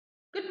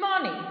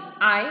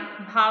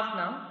I,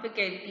 Bhavna,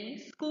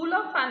 Faculty, School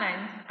of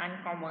Finance and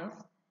Commerce,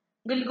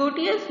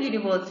 Gulgottias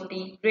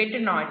University, Greater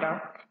Noida,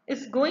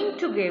 is going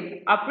to give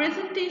a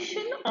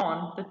presentation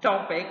on the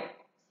topic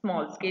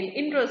Small Scale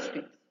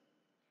Industries.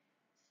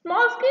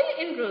 Small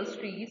scale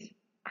industries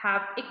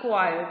have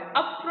acquired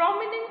a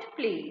prominent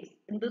place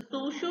in the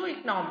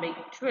socio-economic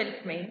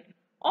development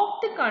of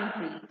the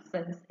country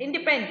since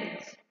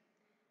independence.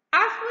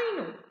 As we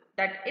know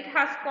that it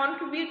has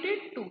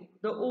contributed to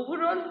the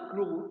overall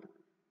growth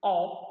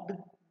of the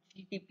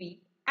GDP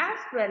as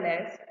well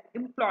as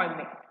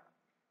employment.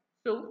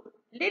 So,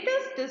 let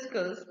us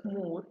discuss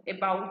more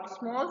about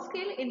small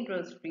scale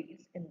industries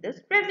in this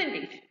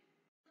presentation.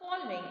 The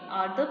following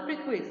are the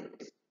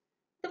prerequisites.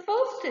 The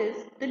first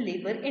is the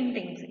labor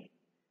intensive.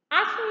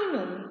 As we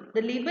know,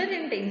 the labor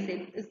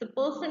intensive is the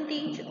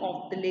percentage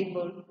of the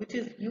labor which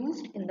is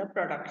used in the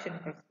production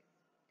process.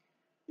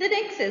 The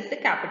next is the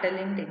capital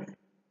intensive.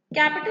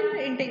 Capital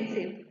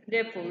intensive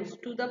refers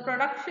to the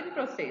production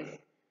process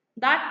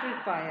that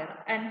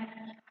require a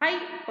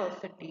high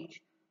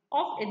percentage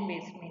of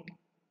investment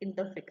in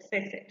the fixed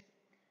assets,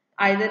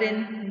 either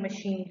in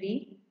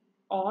machinery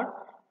or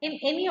in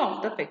any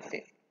of the fixed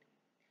assets.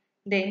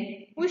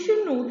 Then we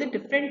should know the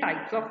different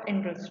types of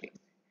industries.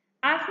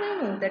 As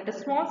we know that the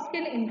small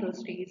scale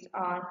industries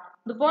are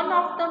the one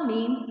of the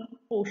main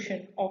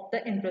portion of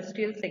the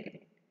industrial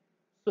segment.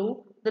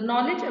 So the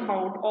knowledge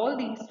about all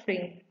these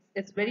things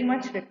is very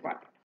much required.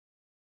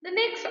 The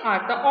next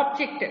are the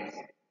objectives.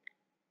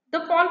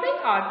 The following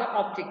are the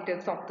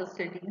objectives of the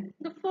study.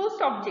 The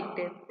first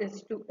objective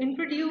is to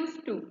introduce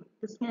to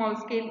the small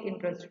scale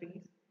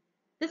industries.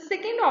 The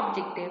second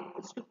objective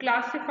is to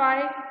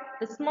classify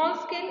the small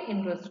scale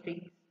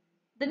industries.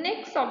 The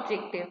next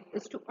objective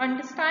is to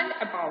understand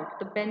about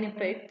the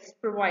benefits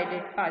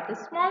provided by the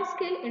small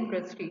scale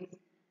industries.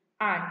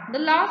 And the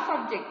last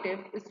objective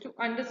is to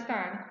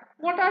understand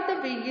what are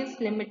the various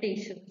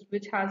limitations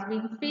which has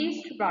been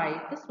faced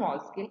by the small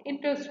scale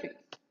industries.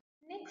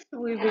 Next,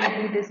 we will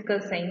be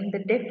discussing the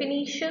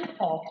definition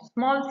of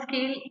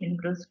small-scale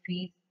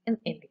industries in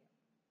India.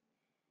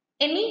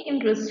 Any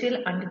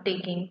industrial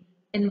undertaking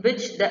in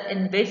which the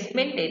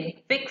investment in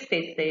fixed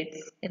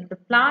assets in the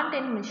plant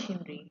and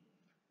machinery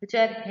which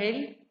are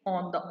held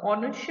on the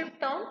ownership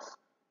terms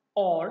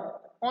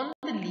or on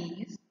the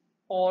lease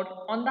or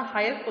on the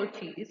hire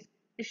purchase,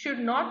 it should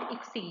not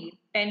exceed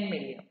 10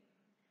 million.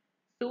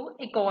 So,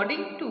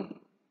 according to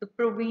the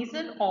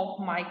provision of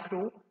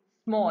micro,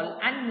 small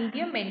and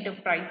medium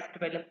enterprise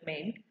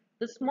development,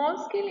 the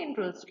small scale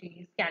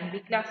industries can be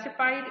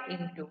classified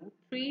into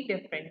three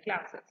different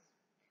classes.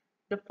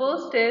 The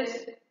first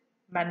is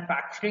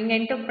manufacturing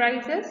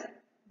enterprises,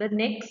 the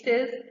next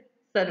is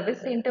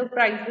service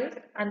enterprises,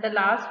 and the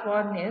last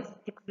one is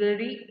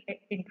auxiliary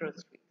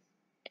industries.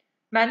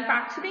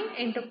 Manufacturing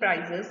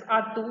enterprises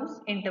are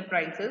those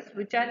enterprises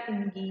which are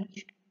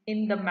engaged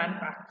in the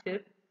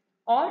manufacture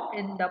or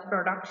in the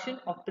production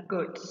of the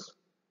goods,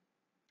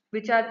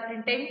 which are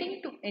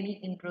pertaining to any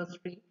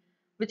industry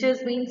which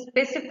has been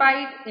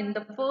specified in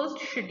the first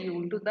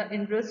schedule to the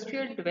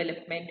Industrial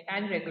Development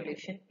and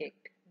Regulation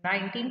Act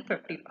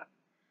 1951.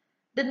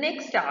 The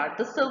next are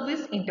the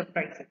service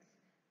enterprises.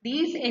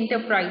 These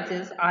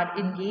enterprises are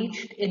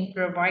engaged in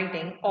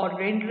providing or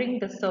rendering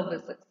the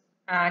services,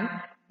 and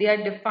they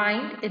are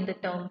defined in the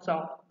terms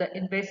of the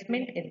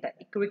investment in the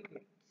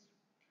equipment.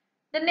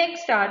 The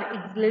next are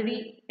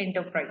auxiliary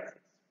enterprises.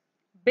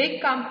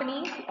 Big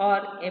companies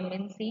or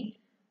MNC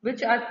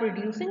which are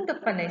producing the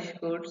finished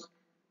goods,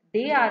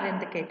 they are in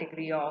the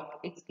category of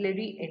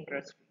auxiliary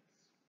industries.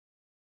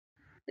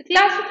 The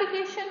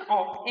classification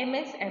of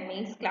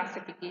MSMEs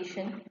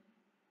classification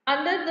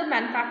under the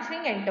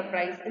manufacturing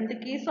enterprise, in the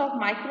case of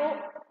micro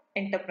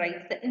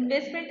enterprise, the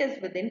investment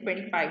is within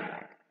 25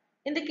 lakh.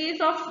 In the case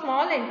of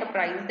small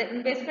enterprise, the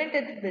investment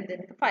is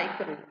within 5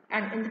 crore.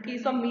 And in the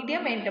case of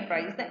medium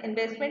enterprise, the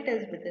investment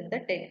is within the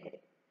 10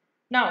 crore.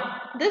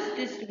 Now, this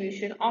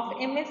distribution of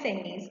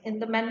MSMEs in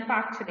the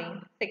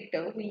manufacturing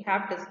sector we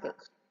have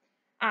discussed.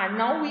 And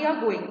now we are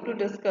going to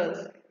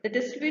discuss the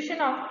distribution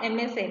of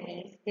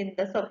MSMEs in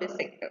the service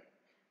sector.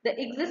 The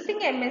existing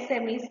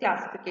MSMEs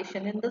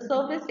classification in the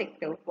service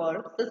sector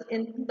for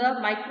in the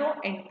micro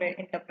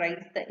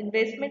enterprise, the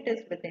investment is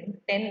within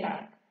 10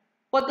 lakh.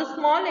 For the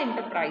small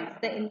enterprise,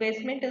 the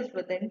investment is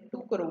within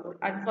 2 crore,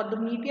 and for the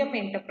medium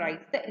enterprise,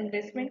 the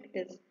investment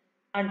is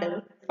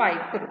under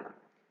 5 crore.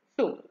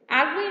 So,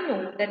 as we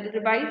know that the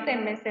revised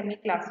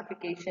MSME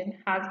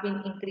classification has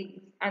been increased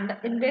and the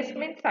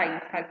investment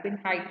size has been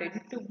heightened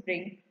to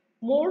bring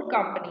more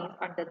companies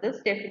under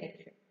this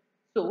definition.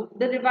 So,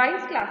 the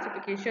revised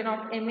classification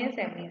of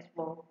MSMEs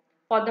were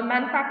for the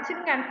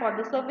manufacturing and for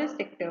the service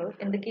sector.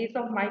 In the case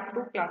of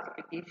micro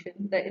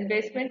classification, the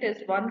investment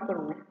is 1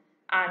 crore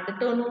and the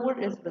turnover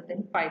is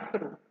within 5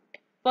 crore.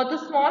 For the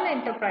small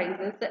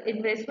enterprises, the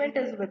investment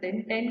is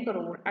within 10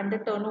 crore and the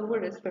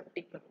turnover is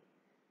 50 crore.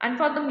 And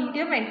for the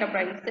medium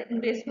enterprise, the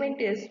investment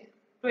is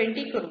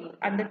 20 crore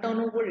and the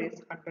turnover is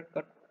 100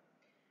 crore.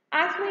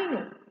 As we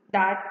know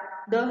that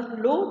the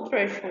low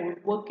threshold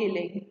were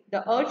killing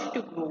the urge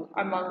to grow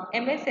among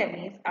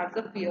MSMEs as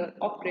a fear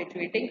of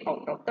graduating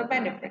out of the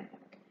benefit.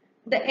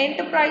 The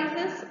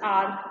enterprises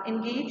are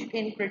engaged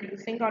in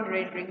producing or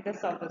rendering the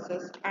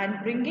services and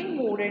bringing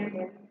more and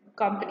more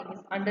companies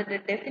under the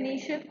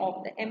definition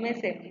of the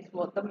MSMEs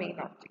was the main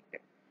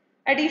objective.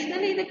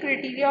 Additionally, the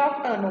criteria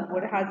of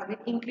turnover has been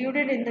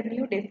included in the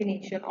new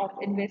definition of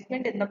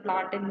investment in the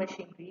plant and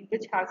machinery,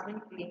 which has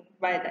been claimed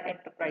by the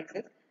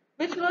enterprises,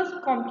 which was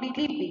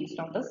completely based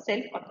on the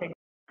self-authentication.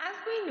 As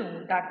we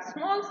know that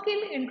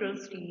small-scale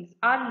industries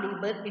are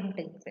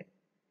labor-intensive,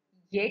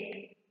 yet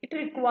it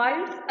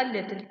requires a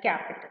little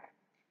capital.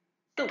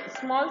 So,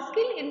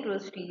 small-scale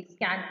industries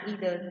can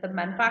either the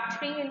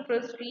manufacturing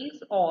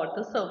industries or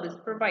the service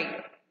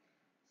provider.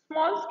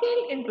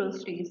 Small-scale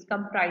industries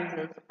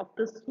comprises of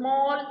the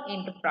small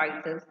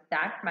enterprises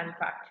that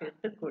manufacture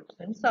the goods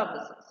and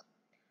services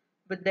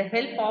with the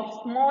help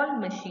of small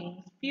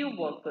machines, few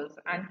workers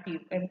and few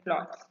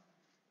employees.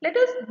 Let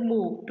us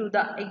move to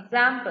the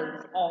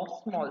examples of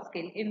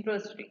small-scale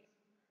industries.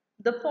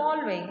 The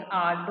following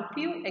are the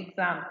few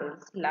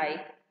examples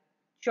like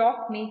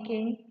chalk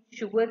making,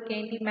 sugar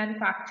candy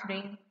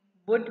manufacturing,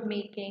 wood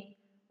making,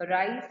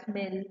 rice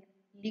mill,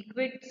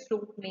 liquid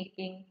soap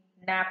making,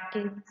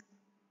 napkins,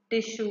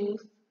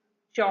 tissues,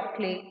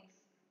 chocolates,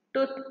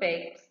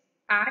 toothpicks,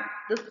 and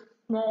the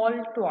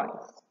small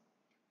toys.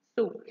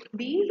 So,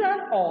 these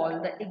are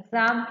all the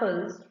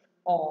examples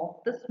of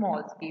the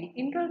small scale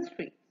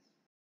industries.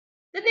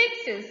 The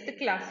next is the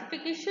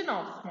classification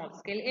of small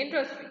scale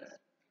industries.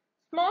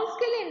 Small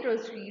scale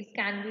industries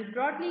can be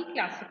broadly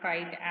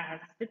classified as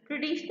the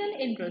traditional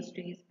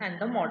industries and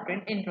the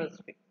modern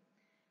industries.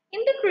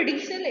 In the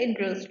traditional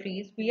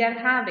industries, we are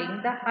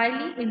having the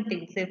highly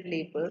intensive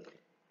labor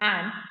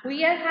and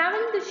we are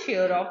having the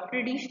share of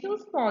traditional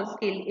small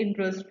scale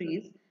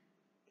industries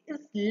is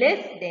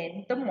less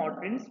than the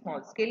modern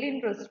small scale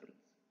industries.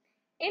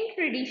 In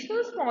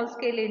traditional small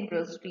scale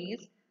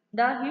industries,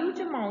 the huge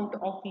amount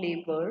of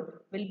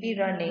labor will be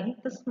running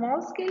the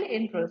small scale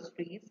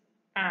industries,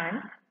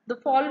 and the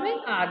following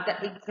are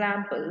the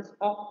examples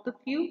of the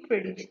few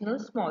traditional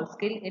small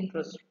scale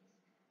industries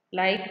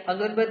like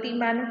agarbatti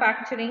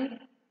manufacturing,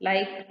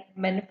 like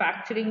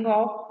manufacturing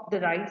of the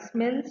rice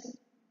mills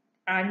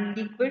and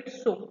liquid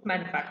soap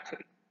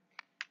manufacturing.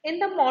 In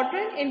the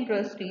modern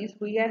industries,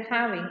 we are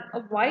having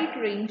a wide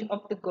range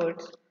of the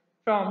goods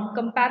from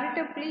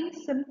comparatively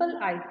simple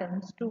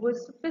items to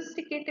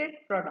sophisticated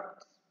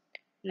products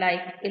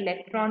like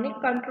electronic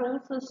control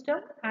system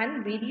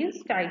and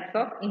various types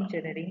of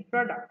engineering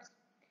products.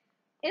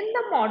 In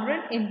the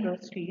modern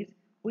industries,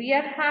 we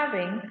are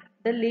having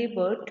the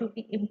labor to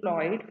be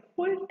employed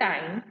full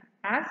time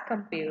as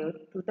compared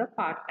to the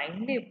part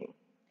time labor.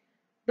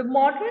 The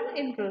modern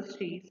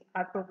industries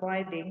are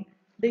providing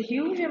the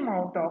huge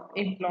amount of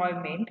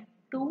employment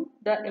to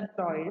the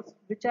employees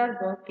which are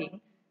working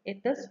in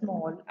the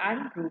small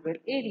and rural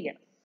areas.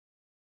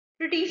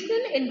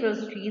 Traditional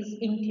industries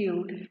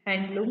include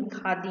handloom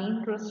khadi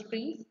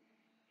industries,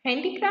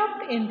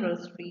 handicraft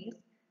industries,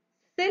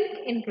 silk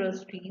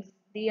industries.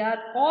 They are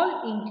all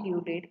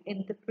included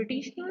in the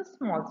traditional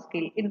small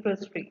scale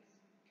industries.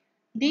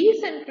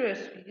 These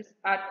industries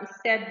are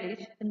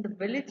established in the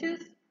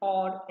villages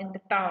or in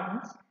the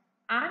towns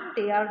and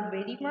they are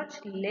very much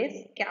less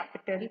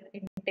capital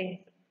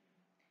intensive.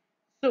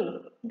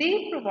 So,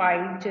 they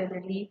provide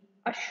generally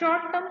a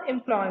short-term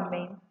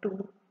employment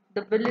to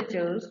the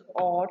villagers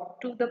or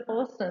to the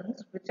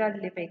persons which are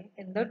living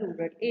in the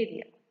rural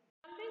area.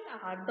 Following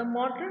are the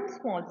modern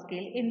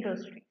small-scale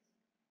industries.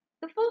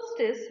 The first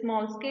is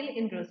small-scale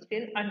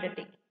industrial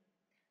undertaking.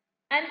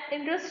 An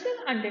industrial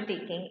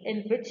undertaking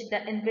in which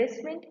the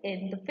investment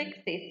in the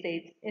fixed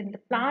assets in the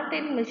plant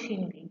and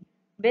machinery,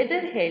 whether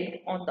held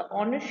on the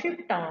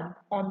ownership term,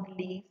 on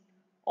the lease,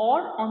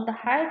 or on the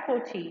hire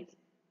purchase,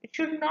 it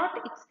should not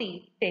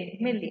exceed 10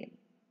 million.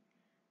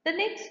 The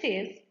next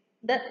is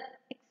the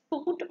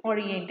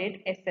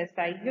export-oriented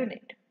SSI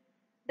unit.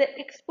 The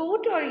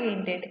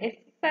export-oriented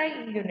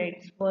SSI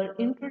units were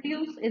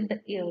introduced in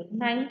the year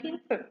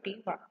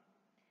 1951.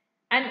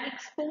 An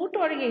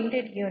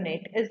export-oriented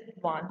unit is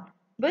one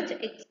which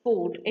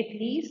exports at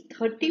least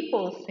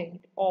 30%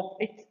 of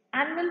its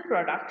annual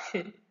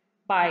production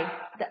by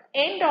the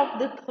end of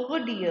the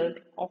third year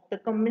of the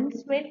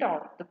commencement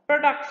of the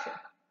production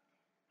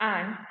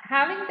and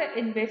having the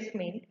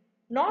investment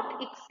not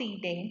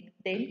exceeding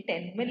then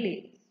 10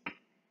 million.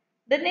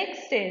 The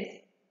next is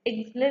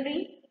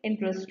auxiliary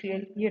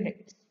industrial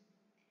units.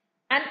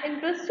 An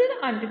industrial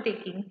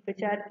undertaking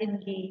which are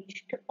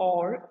engaged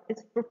or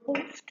is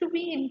proposed to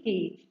be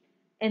engaged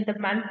in the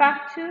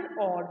manufacture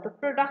or the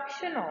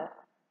production of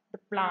the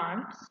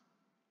plants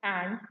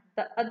and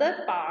the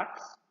other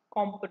parts,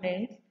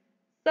 components,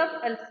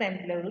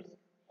 sub-assemblers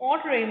or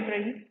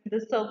rendering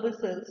the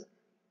services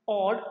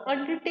or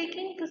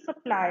undertaking the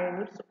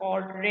suppliers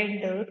or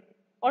render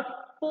or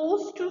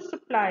post to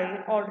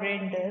supply or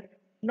render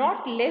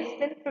not less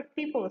than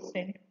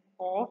 50%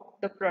 of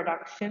the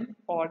production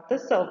or the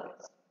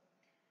service.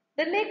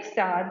 The next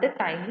are the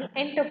tiny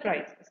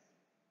enterprises.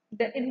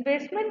 The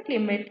investment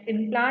limit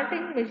in plant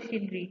and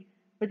machinery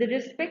with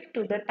respect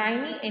to the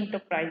tiny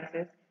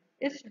enterprises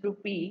is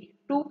rupee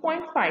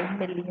 2.5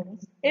 million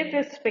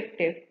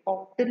irrespective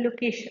of the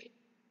location.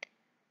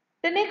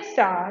 The next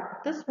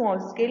are the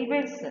small scale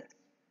business.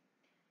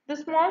 The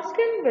small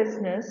scale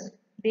business,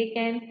 they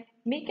can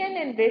make an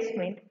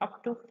investment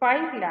up to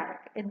 5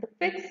 lakh in the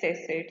fixed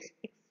assets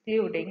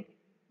excluding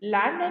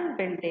land and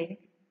building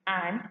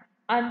and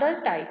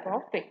other type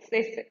of fixed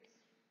assets.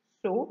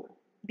 So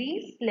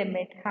these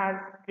limit has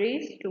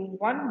raised to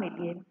 1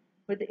 million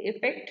with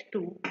effect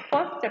to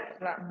 1st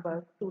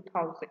September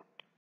 2000.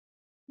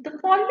 The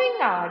following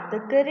are the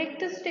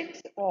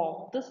characteristics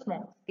of the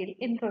small scale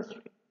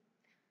industry.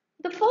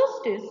 The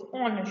first is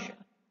ownership.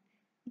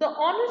 The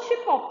ownership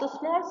of the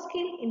small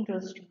scale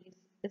industries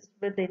is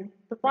within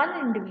the one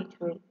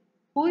individual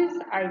who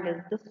is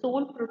either the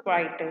sole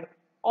proprietor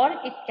or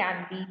it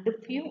can be the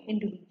few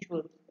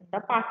individuals in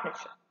the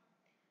partnership.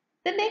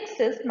 The next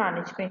is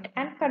management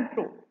and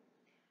control.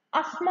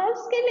 A small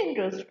scale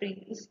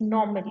industry is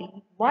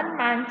normally one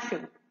man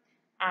show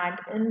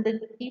and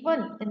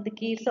even in the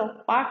case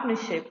of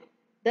partnership,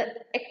 the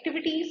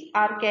activities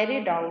are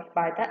carried out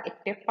by the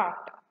active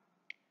partner.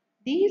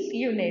 These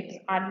units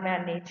are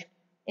managed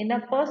in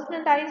a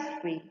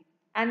personalized way,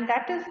 and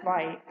that is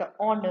why the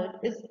owner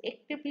is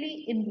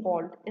actively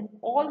involved in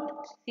all the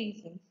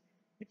decisions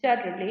which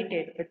are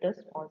related with the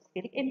small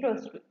scale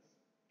industries.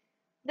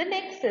 The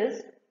next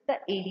is the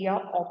area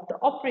of the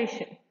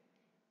operation.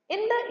 In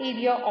the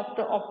area of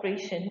the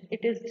operation, it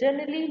is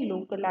generally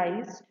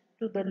localized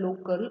to the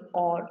local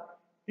or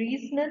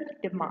regional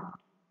demand.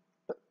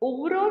 The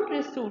overall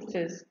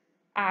resources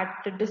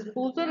at the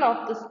disposal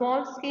of the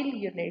small scale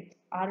units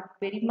are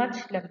very much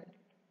limited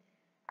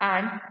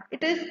and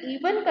it is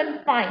even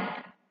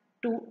confined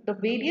to the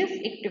various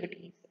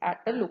activities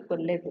at the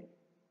local level.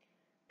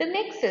 The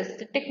next is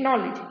the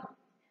technology.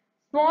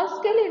 Small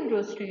scale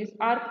industries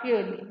are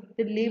clearly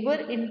the labor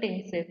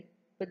intensive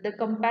with the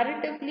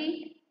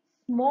comparatively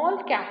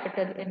small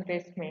capital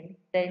investment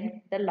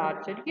than the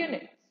larger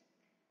units.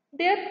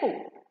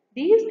 Therefore,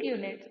 these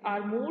units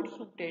are more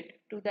suited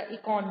to the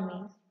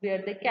economies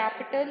where the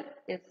capital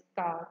is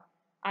scarce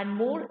and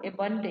more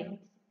abundant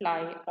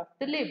supply of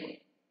the labor.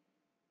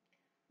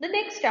 The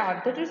next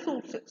are the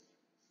resources.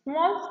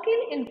 Small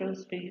scale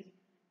industries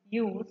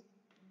use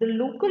the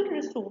local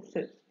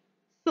resources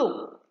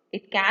so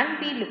it can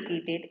be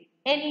located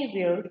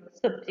anywhere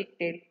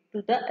subjected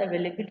to the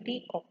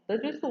availability of the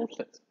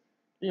resources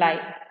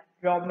like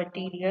raw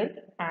material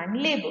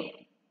and labor.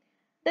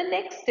 The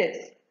next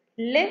is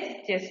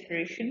less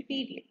gestation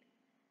period.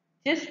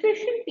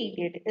 Gestation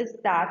period is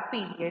that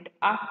period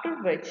after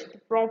which the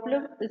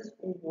problem is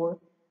over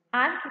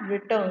and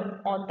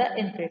return on the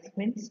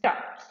investment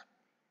starts.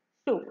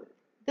 So,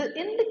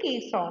 in the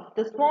case of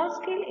the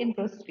small scale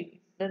industries,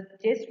 the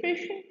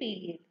gestation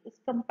period is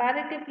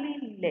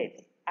comparatively less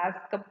as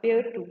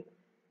compared to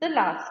the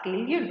large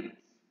scale units.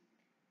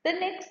 The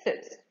next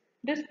is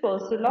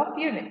dispersal of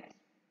units.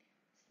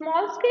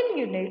 Small scale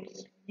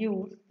units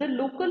use the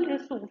local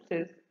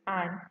resources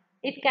and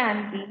it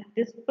can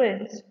be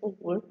dispensed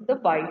over the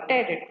wide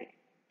territory.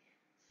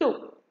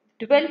 So,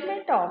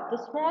 development of the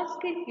small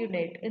scale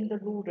unit in the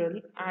rural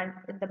and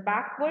in the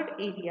backward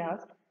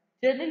areas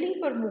generally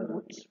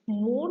promotes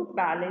more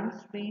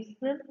balanced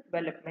regional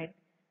development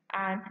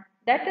and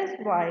that is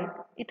why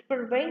it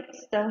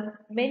prevents the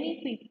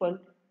many people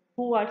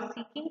who are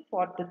seeking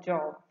for the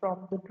job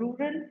from the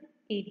rural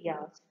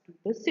areas to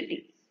the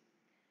cities.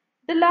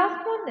 The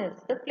last one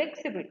is the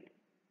flexibility.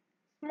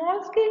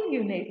 Small scale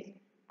units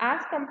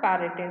as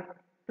comparative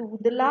to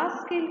the large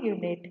scale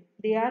unit,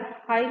 they are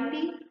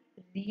highly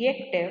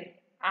reactive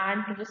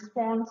and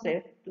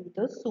responsive to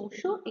the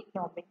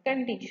socio-economic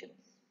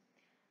conditions.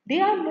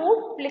 They are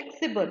more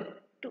flexible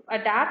to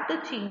adapt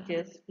the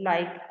changes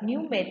like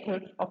new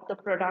methods of the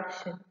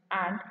production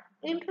and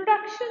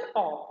introduction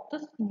of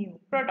the new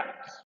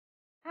products.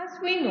 As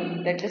we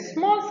know that the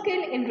small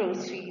scale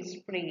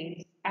industries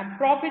plays a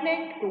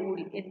prominent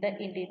role in the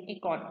Indian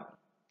economy.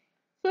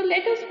 So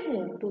let us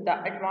move to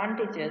the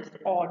advantages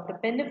or the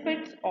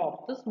benefits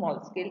of the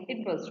small scale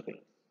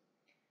industries.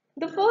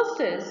 The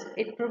first is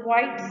it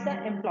provides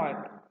the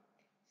employment.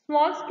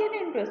 Small scale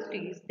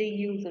industries they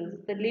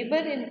uses the labor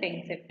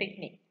intensive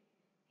technique.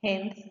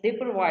 Hence they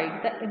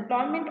provide the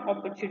employment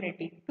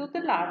opportunity to the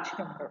large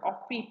number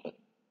of people.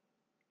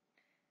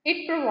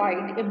 It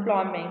provides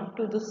employment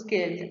to the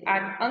skilled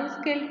and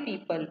unskilled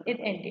people in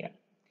India.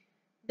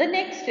 The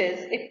next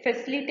is it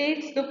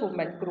facilitates the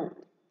women growth.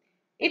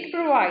 It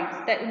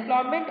provides the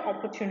employment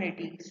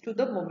opportunities to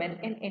the women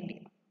in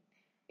India.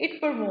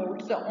 It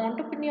promotes the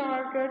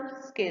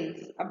entrepreneurial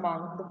skills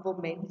among the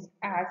women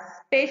as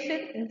special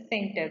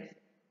incentives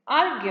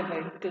are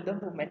given to the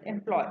women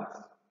employees.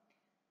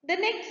 The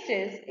next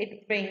is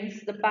it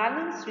brings the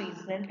balanced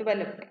regional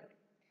development.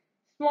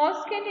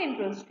 Small scale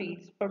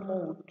industries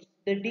promote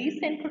the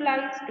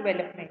decentralized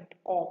development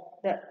of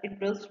the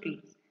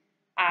industries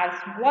as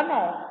one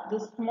of the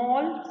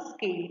small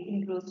scale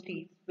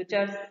industries which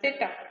are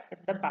set up in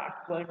the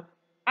backward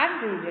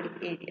and rural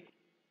area.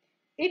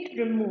 It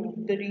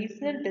removed the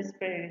regional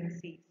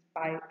disparities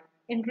by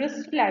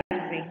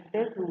industrializing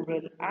the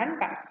rural and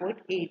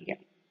backward area,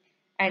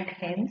 and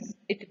hence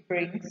it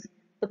brings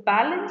the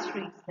balanced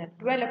regional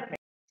development.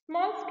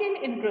 Small-scale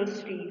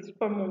industries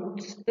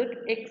promotes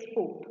the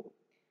export.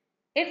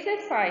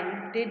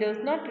 SSI they does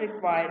not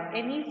require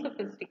any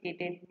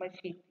sophisticated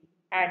machinery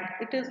and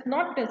it is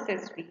not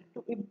necessary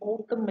to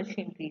import the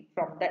machinery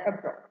from the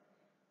abroad.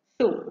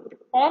 So,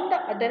 on the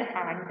other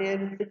hand,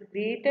 there is a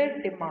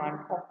greater demand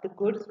of the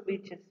goods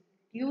which is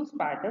used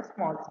by the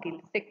small scale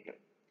sector.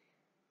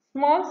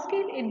 Small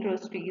scale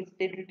industries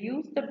they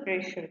reduce the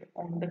pressure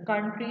on the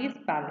country's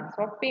balance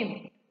of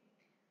payment.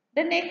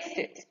 The next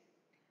is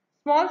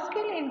small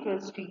scale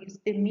industries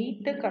they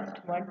meet the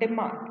customer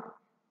demand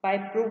by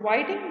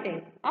providing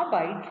them a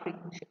wide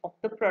range of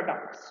the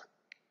products.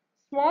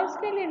 Small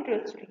scale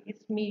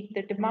industries meet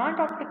the demand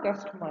of the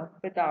customer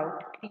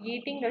without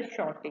creating a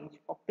shortage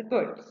of the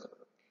goods.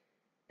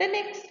 The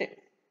next is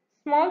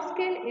small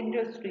scale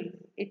industries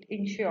it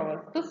ensures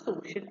the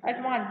social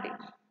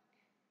advantage.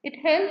 It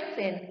helps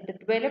in the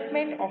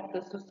development of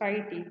the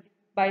society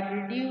by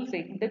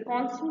reducing the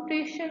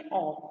concentration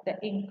of the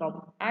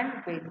income and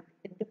wealth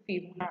in the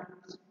few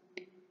hands.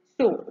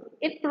 So,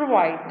 it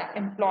provides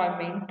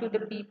employment to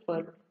the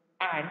people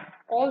and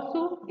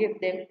also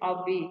give them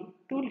a way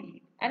to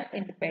lead an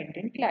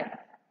independent life.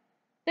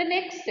 The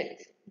next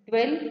is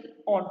develop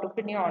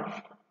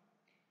entrepreneurship.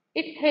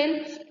 It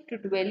helps to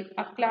develop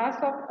a class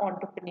of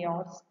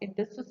entrepreneurs in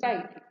the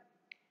society.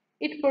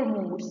 It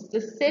promotes the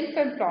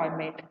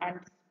self-employment and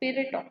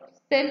spirit of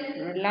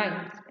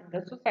self-reliance in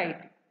the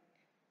society.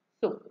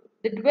 So,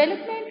 the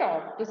development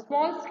of the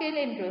small-scale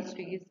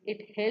industries,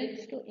 it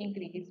helps to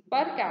increase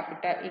per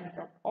capita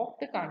income of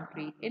the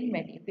country in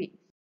many ways.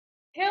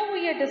 Here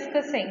we are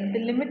discussing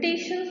the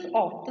limitations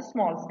of the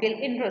small-scale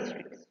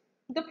industries.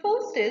 The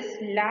first is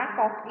lack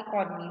of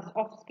economies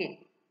of scale.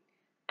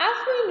 As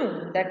we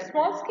know that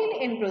small-scale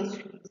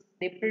industries,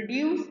 they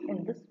produce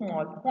in the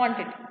small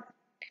quantities.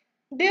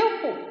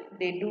 Therefore,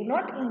 they do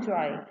not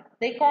enjoy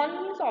the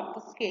economies of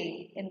the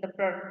scale in the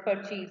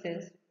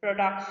purchases,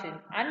 production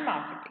and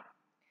marketing.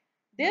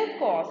 Their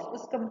cost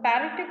is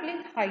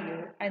comparatively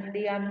higher and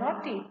they are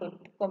not able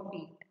to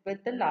compete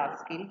with the large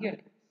scale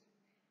units.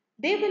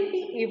 They will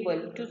be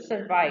able to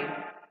survive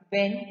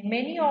when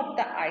many of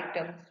the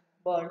items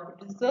were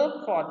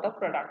reserved for the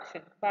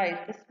production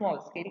by the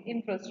small scale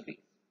industries.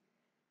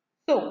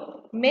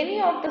 So, many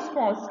of the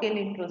small scale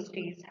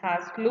industries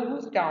has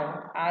closed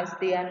down as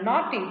they are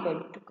not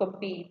able to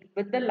compete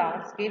with the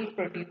large scale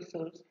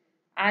producers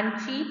and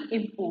cheap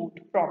import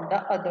from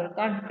the other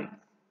countries,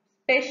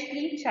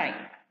 especially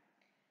China.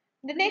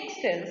 The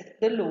next is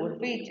the lower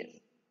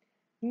wages.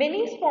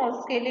 Many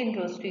small scale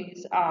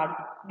industries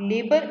are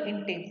labor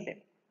intensive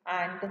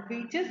and the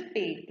wages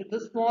paid to the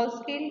small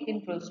scale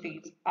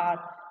industries are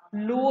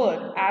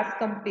lower as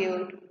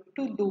compared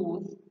to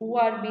those who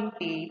are being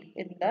paid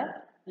in the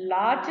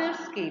larger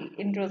scale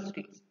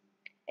industries.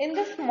 In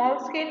the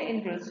small scale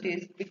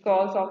industries,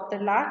 because of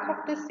the lack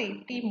of the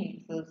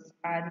safety measures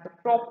and the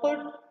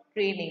proper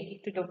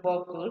training to the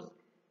workers,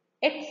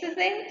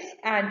 accidents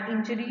and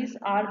injuries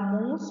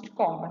are most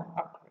common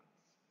occurrence.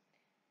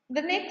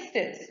 The next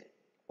is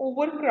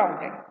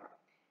overcrowding.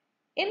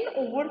 In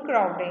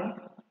overcrowding,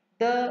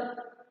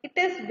 it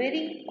is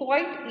very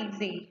quite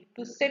easy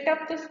to set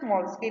up the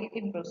small scale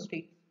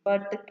industry,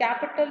 but the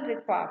capital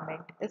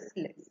requirement is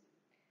less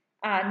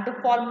and the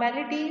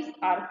formalities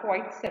are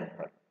quite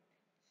simple.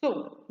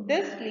 So,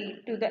 this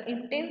leads to the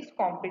intense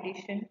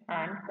competition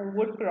and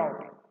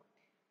overcrowding.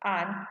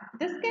 And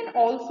this can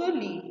also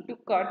lead to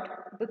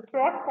cut the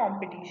throat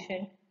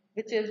competition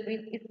which has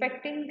been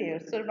affecting their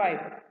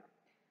survival.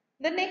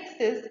 The next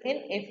is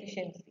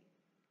inefficiency.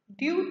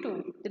 Due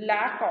to the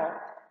lack of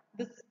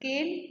the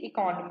scale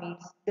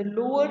economies, the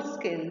lower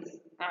skills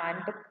and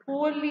the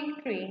poorly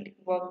trained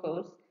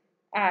workers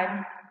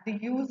and the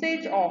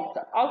usage of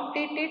the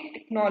outdated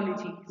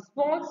technology,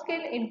 small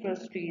scale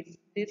industries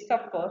they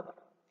suffer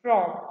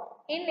from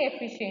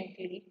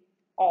inefficiently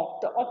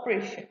of the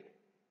operation.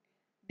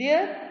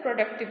 Their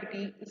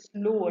productivity is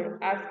lower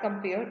as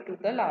compared to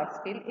the large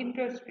scale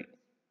industries.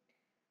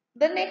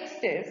 The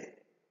next is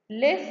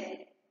less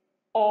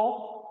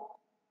of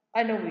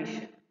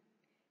innovation.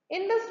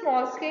 In the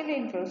small scale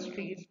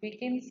industries, we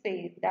can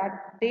say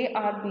that they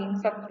are being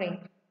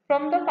suffering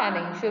from the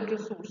financial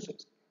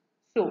resources.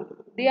 So,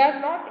 they are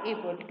not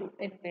able to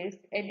invest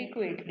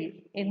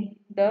adequately in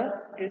the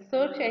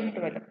research and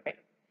development.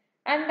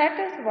 And that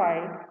is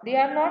why they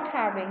are not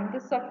having the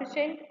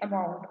sufficient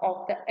amount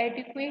of the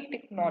adequate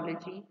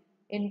technology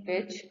in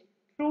which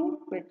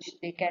through which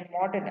they can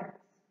modernize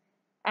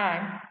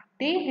and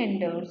they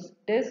hinders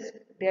this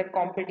their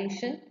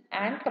competition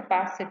and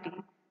capacity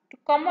to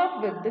come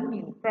up with the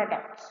new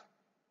products.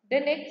 The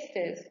next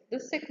is the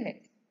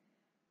sickness.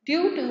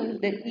 Due to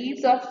the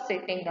ease of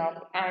setting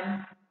up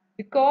and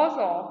because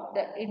of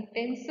the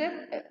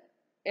intensive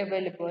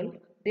available,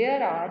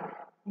 there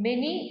are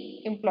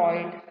many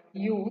employed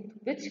youth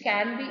which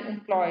can be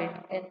employed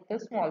in the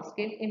small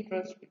scale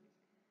industry.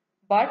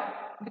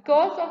 But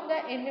because of the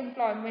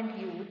unemployment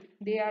youth,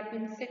 they have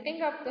been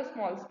setting up the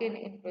small scale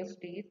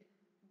industries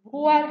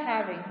who are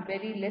having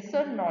very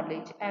lesser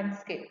knowledge and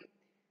skill.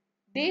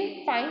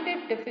 They find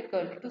it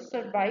difficult to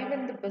survive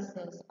in the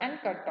business and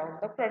cut down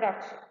the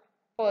production.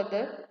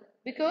 Further,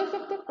 because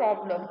of the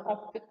problem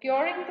of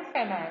procuring the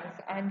finance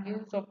and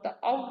use of the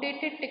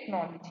outdated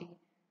technology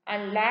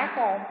and lack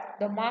of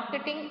the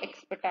marketing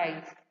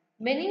expertise,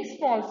 many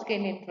small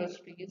scale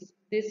industries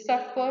they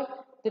suffer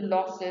the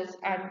losses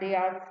and they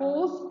are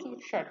forced to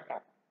shut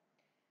down.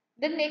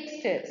 The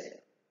next is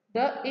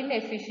the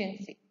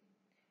inefficiency.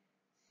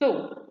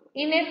 So,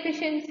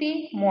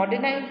 inefficiency,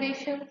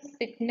 modernization,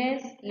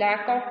 sickness,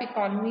 lack of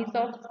economies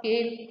of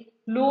scale,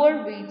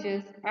 lower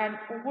wages, and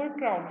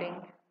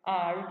overcrowding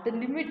are the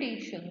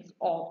limitations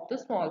of the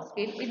small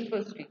scale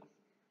industries.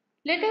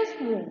 Let us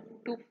move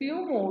to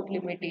few more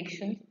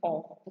limitations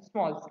of the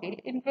small scale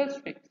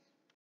industries.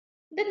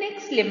 The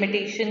next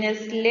limitation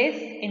is less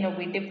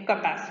innovative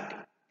capacity.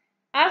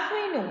 As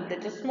we know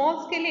that the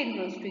small scale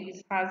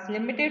industries has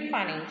limited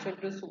financial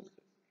resources.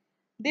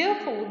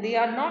 Therefore, they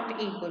are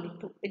not able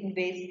to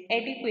invest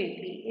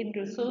adequately in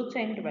research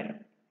and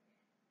development.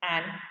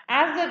 And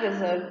as a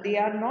result, they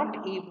are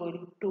not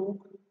able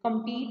to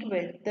compete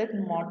with the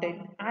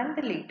modern and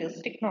the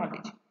latest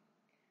technology.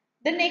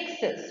 The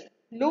next is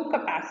low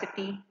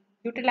capacity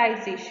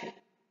utilization.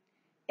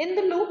 In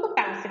the low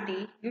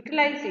capacity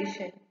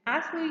utilization,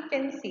 as we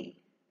can see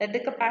that the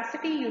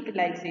capacity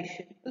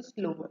utilization is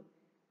lower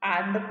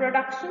and the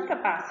production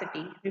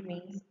capacity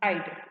remains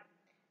idle.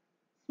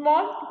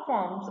 Small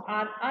firms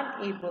are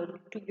unable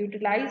to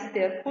utilize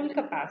their full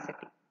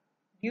capacity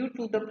due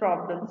to the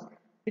problems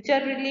which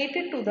are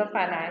related to the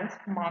finance,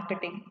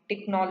 marketing,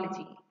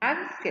 technology,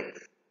 and skills.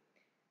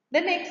 The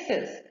next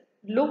is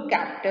low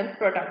capital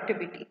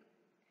productivity.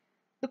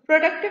 The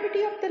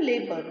productivity of the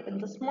labor in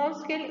the small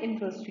scale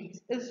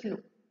industries is low.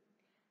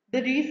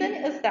 The reason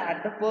is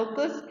that the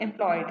workers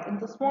employed in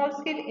the small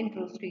scale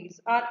industries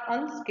are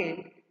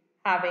unskilled,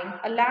 having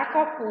a lack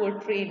of poor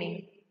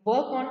training,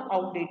 work on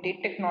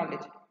outdated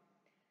technology.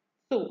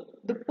 So,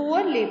 the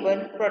poor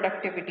labor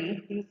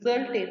productivity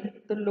result in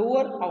the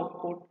lower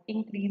output,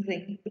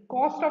 increasing the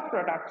cost of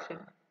production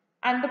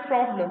and the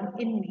problem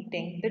in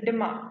meeting the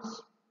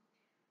demands.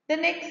 The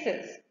next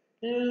is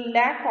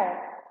lack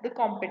of the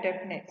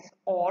competitiveness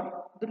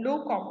or the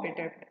low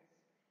competitiveness.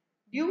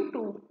 Due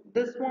to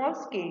the small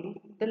scale,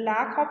 the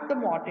lack of the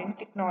modern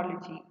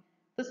technology,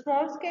 the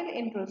small scale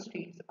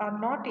industries are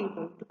not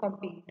able to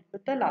compete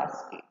with the large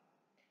scale.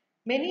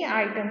 Many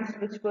items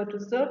which were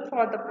reserved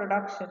for the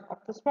production of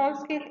the small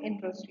scale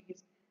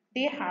industries,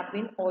 they have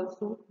been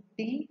also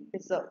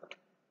de-reserved.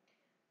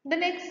 The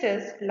next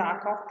is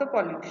lack of the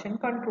pollution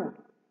control.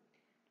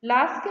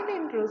 Large scale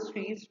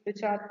industries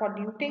which are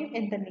polluting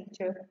in the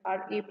nature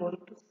are able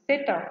to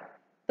set up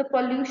the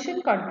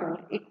pollution control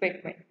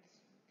equipment.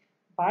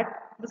 But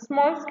the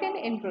small scale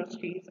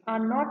industries are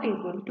not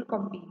able to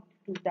compete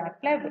to that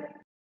level.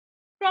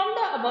 From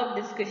the above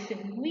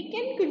discussion, we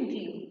can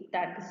conclude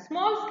that the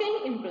small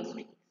scale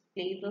industries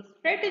plays a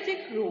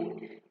strategic role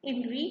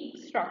in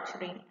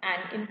restructuring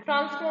and in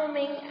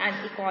transforming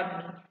an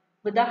economy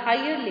with a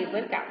higher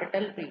labor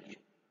capital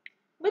ratio,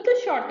 with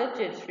a shorter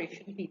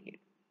gestation period.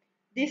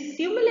 This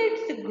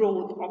stimulates the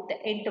growth of the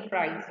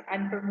enterprise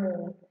and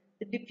promotes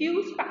the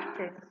diffuse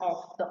pattern of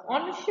the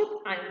ownership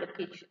and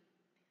location.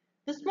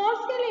 The small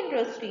scale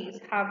industries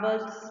have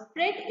a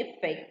spread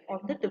effect on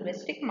the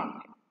domestic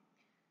market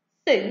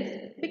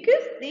since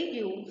because they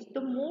use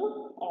the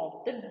more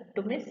of the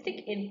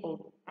domestic input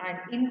and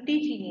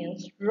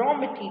indigenous raw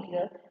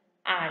material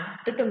and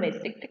the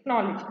domestic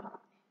technology.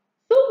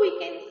 So we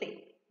can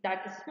say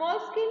that the small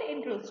scale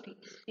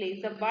industries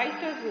plays a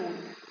vital role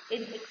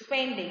in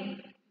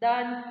expanding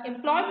the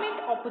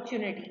employment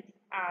opportunities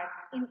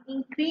and in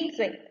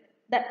increasing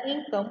the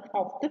income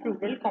of the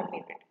rural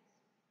communities.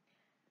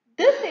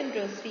 This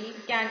industry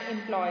can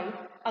employ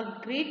a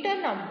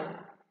greater number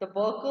of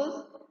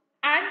workers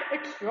and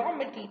its raw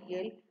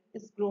material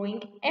is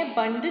growing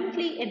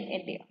abundantly in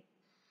India.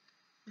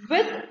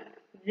 With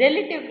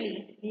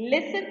relatively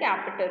lesser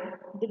capital,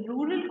 the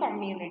rural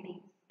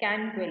communities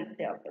can build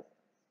their business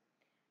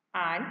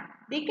and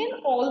they can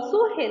also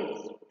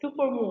help to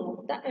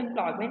promote the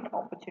employment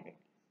opportunities.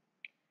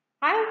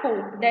 I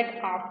hope that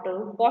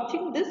after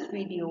watching this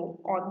video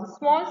on the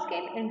small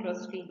scale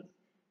industries,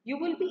 you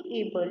will be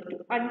able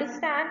to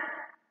understand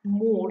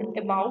more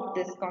about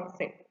this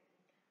concept.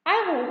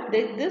 I hope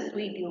that this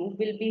video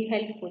will be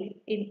helpful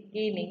in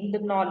gaining the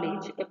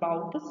knowledge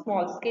about the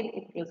small scale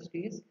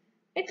industries,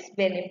 its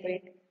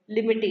benefit,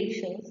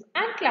 limitations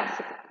and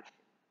classification.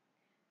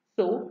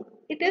 So,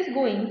 it is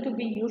going to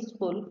be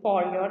useful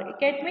for your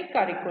academic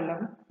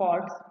curriculum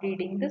for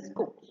reading this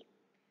course.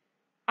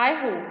 I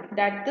hope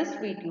that this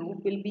video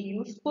will be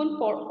useful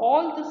for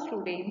all the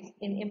students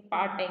in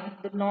imparting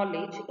the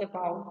knowledge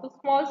about the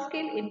small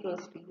scale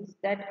industries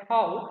that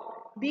how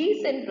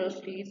these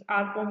industries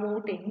are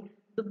promoting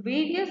the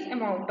various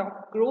amount of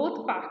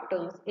growth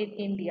factors in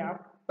India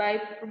by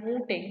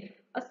promoting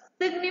a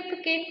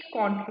significant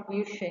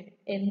contribution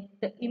in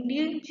the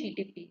Indian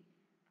GDP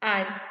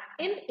and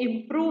in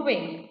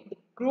improving the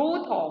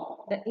growth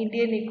of the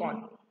Indian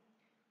economy.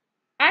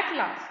 At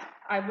last,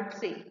 I would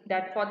say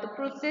that for the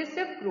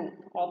progressive growth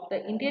of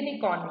the Indian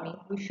economy,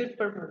 we should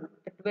promote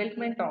the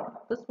development of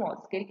the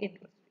small scale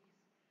industries.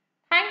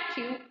 Thank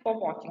you for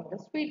watching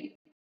this video.